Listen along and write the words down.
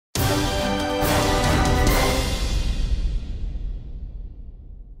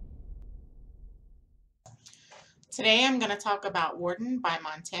Today I'm going to talk about Warden by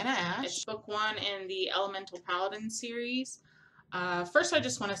Montana Ash. It's book one in the Elemental Paladin series. First I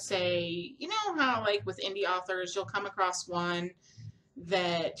just want to say, you know how like with indie authors you'll come across one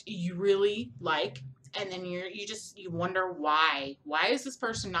that you really like and then you wonder why. Why is this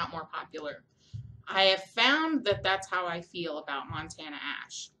person not more popular? I have found that that's how I feel about Montana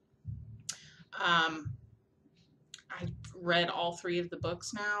Ash. I've read all three of the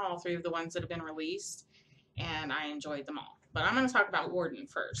books now, all three of the ones that have been released, and I enjoyed them all. But I'm going to talk about Warden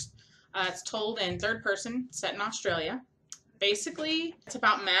first. It's told in third person, set in Australia. Basically, it's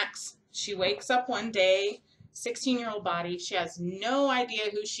about Max. She wakes up one day, 16-year-old body. She has no idea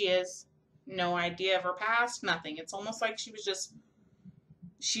who she is, no idea of her past, nothing. It's almost like she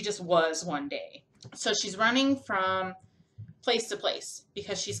just was one day. So she's running from place to place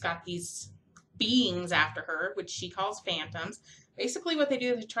because she's got these beings after her, which she calls phantoms. Basically what they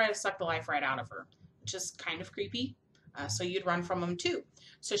do is they try to suck the life right out of her, which is kind of creepy. So you'd run from them too.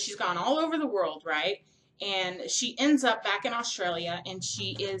 So she's gone all over the world, right? And she ends up back in Australia, and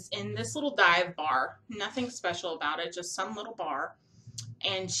she is in this little dive bar. Nothing special about it, just some little bar.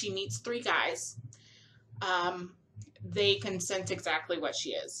 And she meets three guys. They can sense exactly what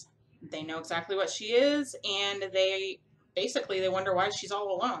she is. They know exactly what she is, and they wonder why she's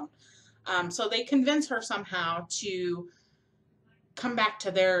all alone. So they convince her somehow to come back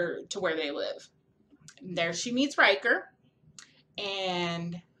to where they live. There she meets Riker,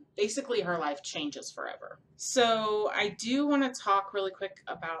 and basically her life changes forever. So I do want to talk really quick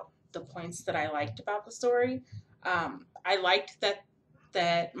about the points that I liked about the story. I liked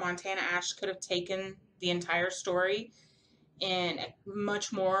that Montana Ash could have taken the entire story in a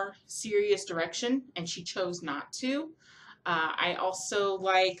much more serious direction, and she chose not to. I also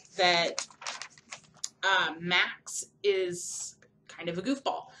like that Max is kind of a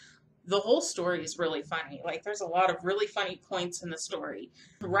goofball. The whole story is really funny. Like, there's a lot of really funny points in the story.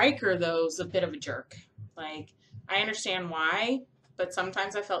 Riker, though, is a bit of a jerk. Like, I understand why, but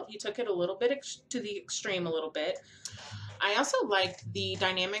sometimes I felt he took it a little bit to the extreme a little bit. I also liked the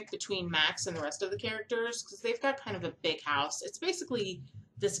dynamic between Max and the rest of the characters, because they've got kind of a big house. It's basically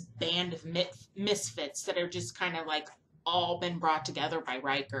this band of misfits that are just kind of like all been brought together by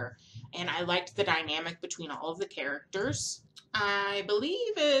Riker. And I liked the dynamic between all of the characters. I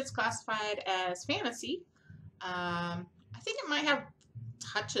believe it's classified as fantasy. I think it might have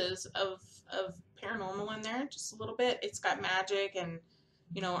touches of paranormal in there, just a little bit. It's got magic and,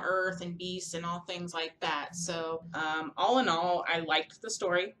 you know, earth and beasts and all things like that. So all in all, I liked the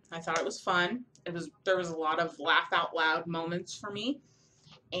story. I thought it was fun. There was a lot of laugh out loud moments for me.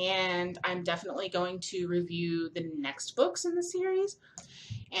 And I'm definitely going to review the next books in the series.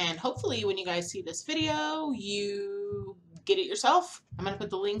 And hopefully when you guys see this video, you get it yourself. I'm going to put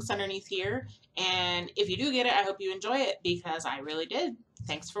the links underneath here. And if you do get it, I hope you enjoy it, because I really did.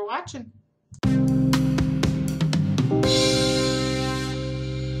 Thanks for watching.